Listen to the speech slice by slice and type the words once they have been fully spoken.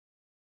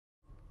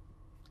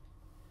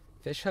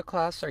Fishhook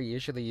clasps are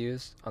usually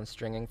used on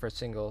stringing for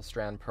single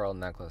strand pearl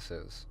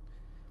necklaces.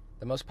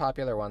 The most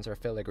popular ones are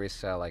filigree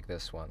style like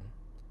this one.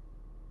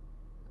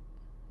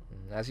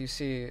 As you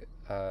see,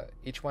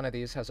 each one of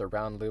these has a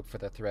round loop for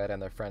the thread and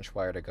the French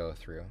wire to go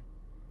through.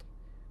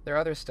 There are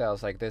other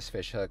styles like this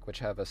fishhook which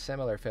have a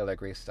similar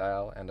filigree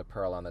style and a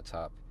pearl on the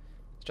top.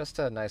 It's just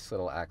a nice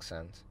little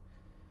accent.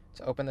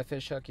 To open the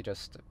fishhook, you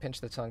just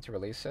pinch the tongue to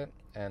release it,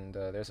 and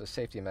there's a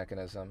safety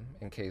mechanism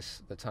in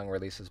case the tongue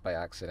releases by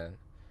accident.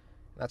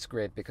 That's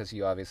great because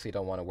you obviously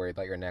don't want to worry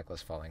about your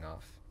necklace falling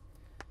off.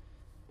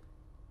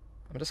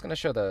 I'm just going to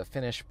show the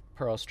finished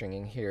pearl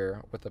stringing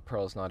here with the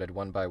pearls knotted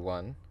one by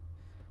one.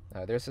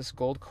 There's this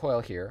gold coil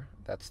here,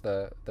 that's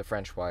the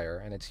French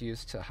wire, and it's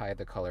used to hide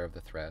the color of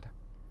the thread.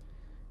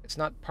 It's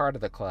not part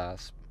of the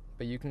clasp,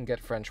 but you can get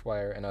French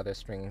wire and other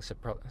stringing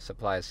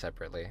supplies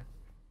separately.